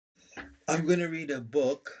I'm going to read a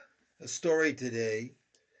book, a story today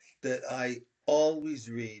that I always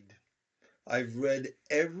read. I've read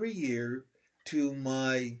every year to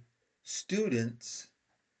my students,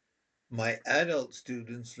 my adult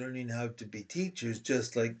students learning how to be teachers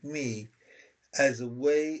just like me, as a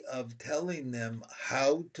way of telling them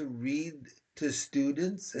how to read to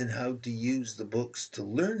students and how to use the books to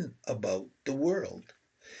learn about the world.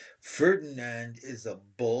 Ferdinand is a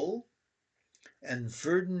bull, and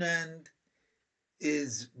Ferdinand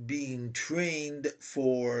is being trained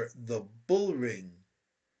for the bull ring,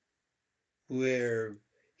 where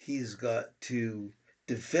he's got to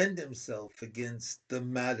defend himself against the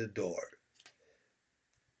matador.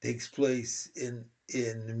 Takes place in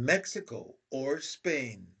Mexico or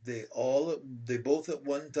Spain. They both at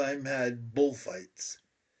one time had bullfights.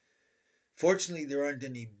 Fortunately, there aren't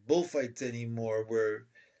any bullfights anymore where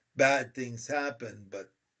bad things happen,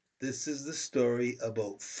 but this is the story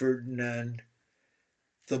about Ferdinand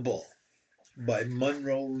the Bull by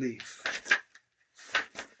Munro Leaf.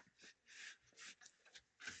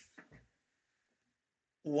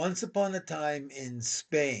 Once upon a time in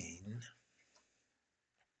Spain,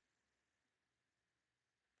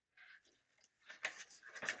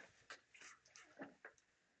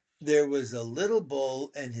 there was a little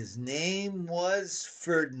bull, and his name was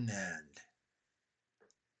Ferdinand.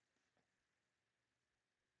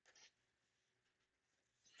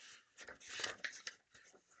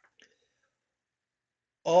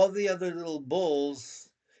 All the other little bulls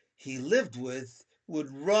he lived with would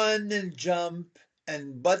run and jump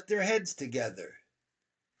and butt their heads together.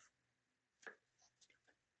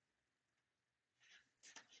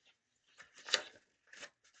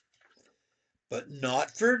 But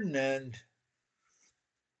not Ferdinand.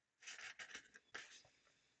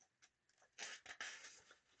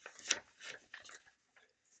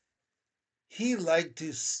 He liked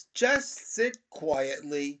to just sit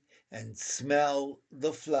quietly and smell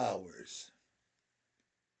the flowers.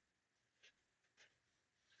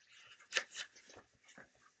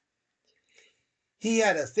 He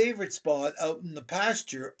had a favorite spot out in the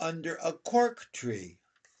pasture under a cork tree.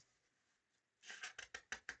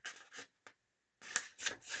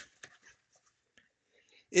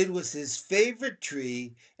 It was his favorite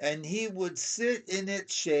tree, and he would sit in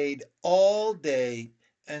its shade all day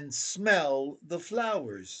and smell the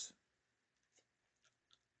flowers.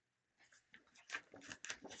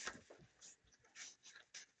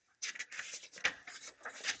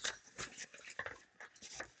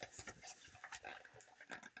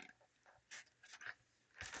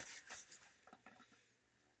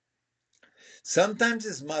 Sometimes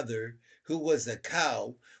his mother, who was a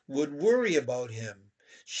cow, would worry about him.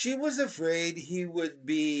 She was afraid he would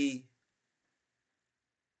be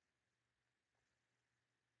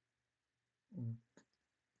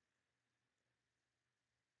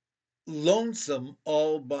lonesome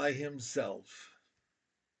all by himself.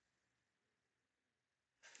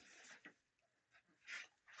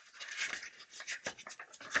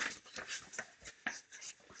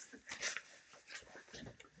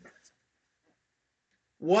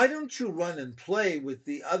 Why don't you run and play with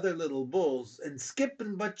the other little bulls and skip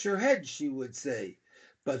and butt your head, she would say.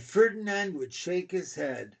 But Ferdinand would shake his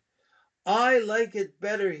head. I like it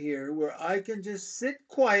better here where I can just sit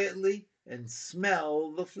quietly and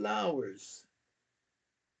smell the flowers.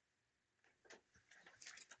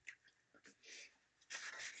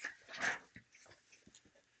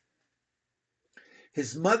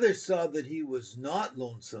 His mother saw that he was not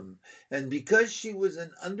lonesome, and because she was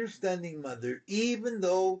an understanding mother, even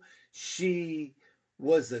though she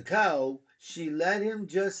was a cow, she let him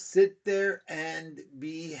just sit there and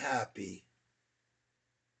be happy.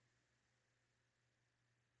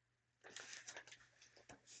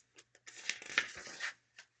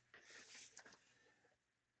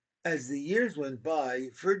 As the years went by,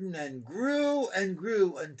 Ferdinand grew and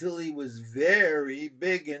grew until he was very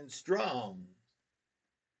big and strong.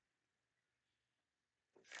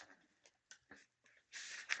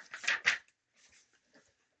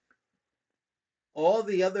 All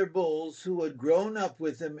the other bulls who had grown up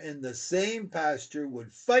with him in the same pasture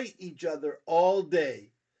would fight each other all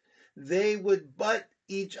day. They would butt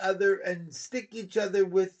each other and stick each other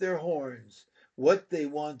with their horns. What they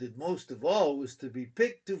wanted most of all was to be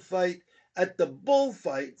picked to fight at the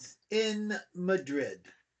bullfights in Madrid.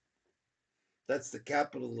 That's the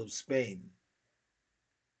capital of Spain.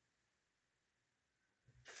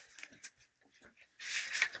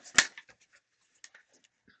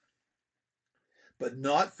 But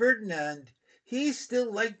not Ferdinand. He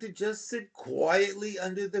still liked to just sit quietly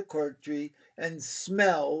under the cork tree and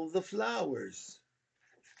smell the flowers.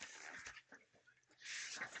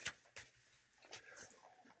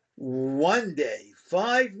 One day,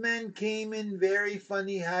 5 men came in very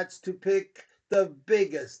funny hats to pick the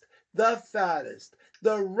biggest, the fattest,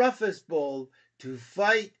 the roughest bull to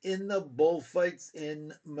fight in the bullfights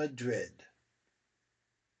in Madrid.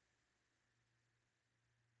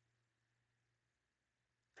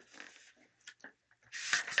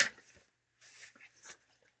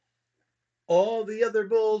 All the other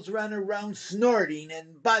bulls ran around snorting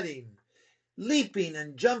and butting, leaping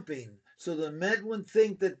and jumping, so the men would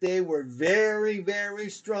think that they were very, very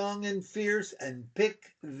strong and fierce and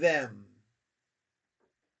pick them.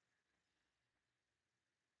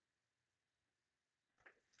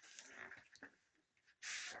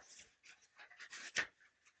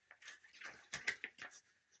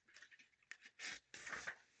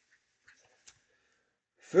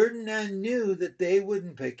 Ferdinand knew that they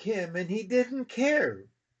wouldn't pick him, and he didn't care.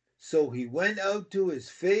 So he went out to his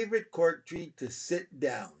favorite cork tree to sit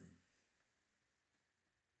down.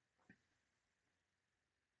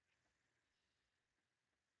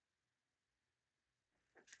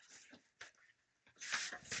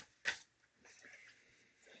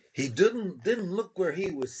 He didn't look where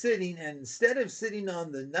he was sitting, and instead of sitting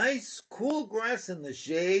on the nice cool grass in the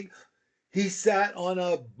shade, he sat on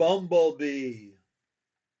a bumblebee.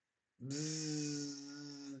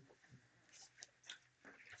 Bzzz.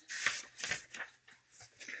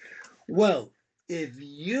 Well, if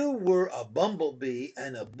you were a bumblebee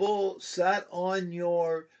and a bull sat on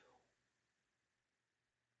your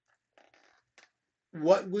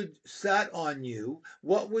what would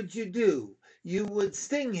you do? You would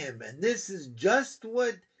sting him, and this is just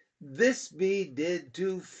what this bee did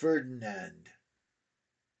to Ferdinand.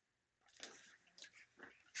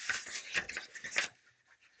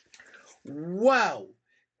 Wow!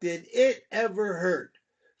 Did it ever hurt?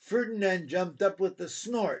 Ferdinand jumped up with a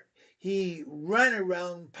snort. He ran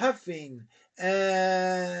around puffing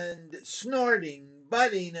and snorting,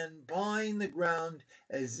 butting and pawing the ground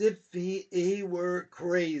as if he were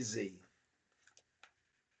crazy.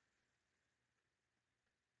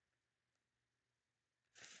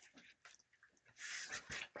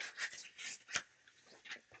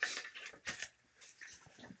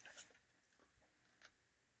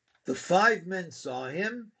 The 5 men saw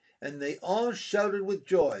him, and they all shouted with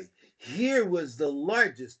joy. Here was the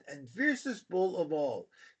largest and fiercest bull of all,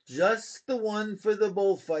 just the one for the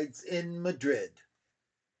bullfights in Madrid.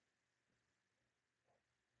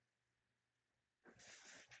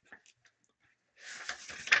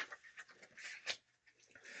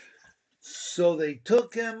 So they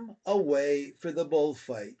took him away for the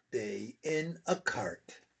bullfight day in a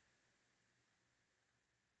cart.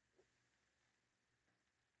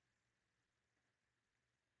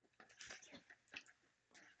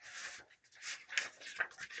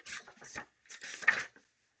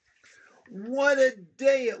 What a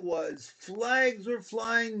day it was! Flags were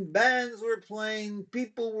flying, bands were playing,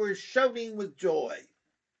 people were shouting with joy.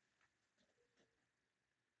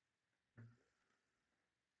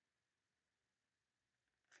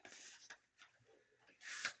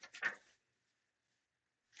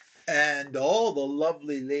 And all the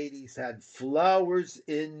lovely ladies had flowers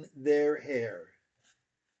in their hair.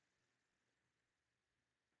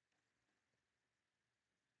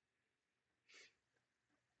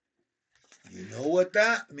 You know what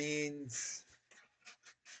that means?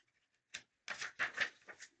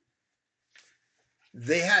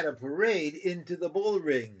 They had a parade into the bull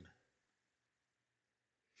ring.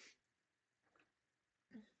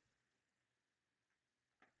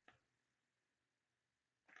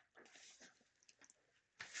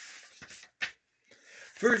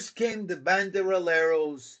 First came the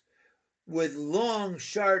banderilleros with long,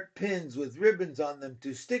 sharp pins with ribbons on them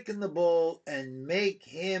to stick in the bull and make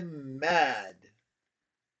him mad.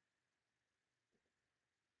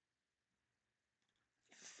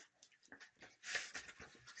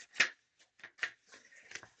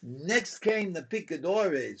 Next came the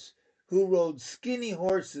picadores, who rode skinny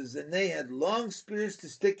horses, and they had long spears to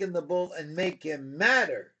stick in the bull and make him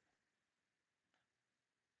madder.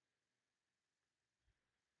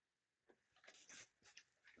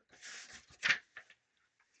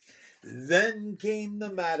 Then came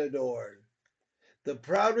the matador, the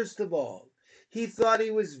proudest of all. He thought he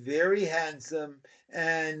was very handsome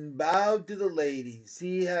and bowed to the ladies.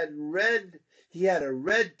 He had a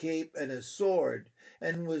red cape and a sword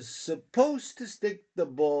and was supposed to stick the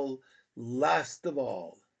bull last of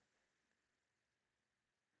all.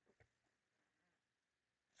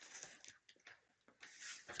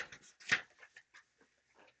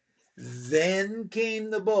 Then came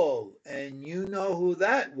the bull, and you know who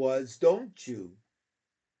that was, don't you?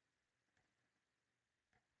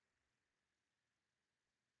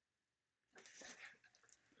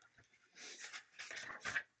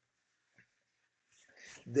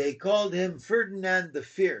 They called him Ferdinand the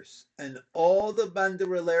Fierce, and all the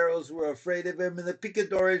banderilleros were afraid of him, and the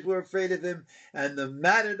picadores were afraid of him, and the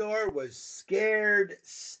matador was scared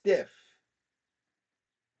stiff.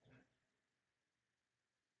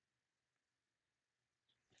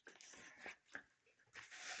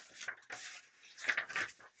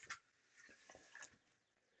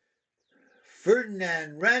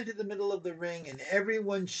 Ferdinand ran to the middle of the ring, and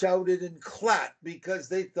everyone shouted and clapped because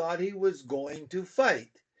they thought he was going to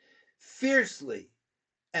fight fiercely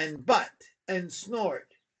and butt and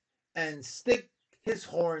snort and stick his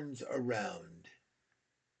horns around.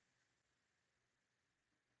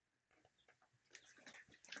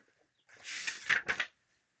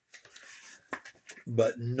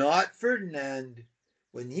 But not Ferdinand.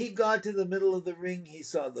 When he got to the middle of the ring, he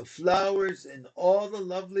saw the flowers and all the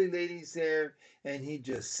lovely ladies there, and he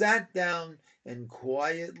just sat down and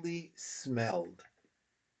quietly smelled.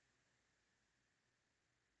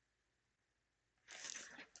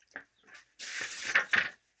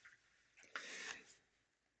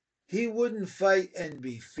 He wouldn't fight and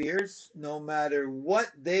be fierce no matter what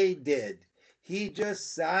they did. He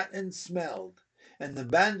just sat and smelled. And the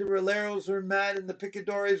banderilleros were mad, and the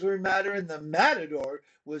picadores were madder, and the matador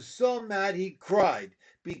was so mad he cried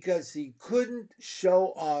because he couldn't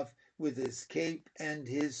show off with his cape and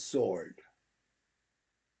his sword.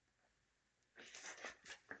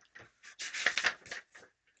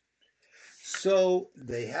 So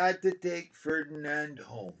they had to take Ferdinand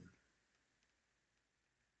home.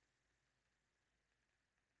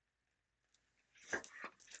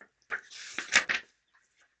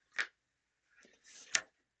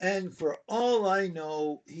 And for all I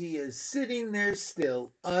know, he is sitting there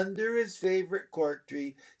still under his favorite cork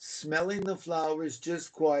tree, smelling the flowers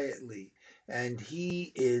just quietly. And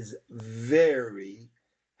he is very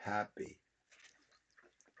happy.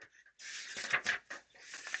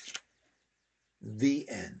 The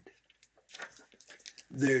end.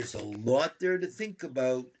 There's a lot there to think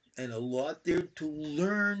about and a lot there to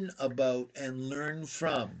learn about and learn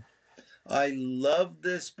from. I love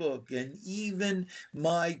this book, and even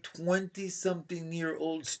my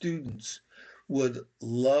 20-something-year-old students would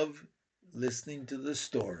love listening to the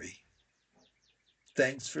story.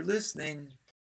 Thanks for listening.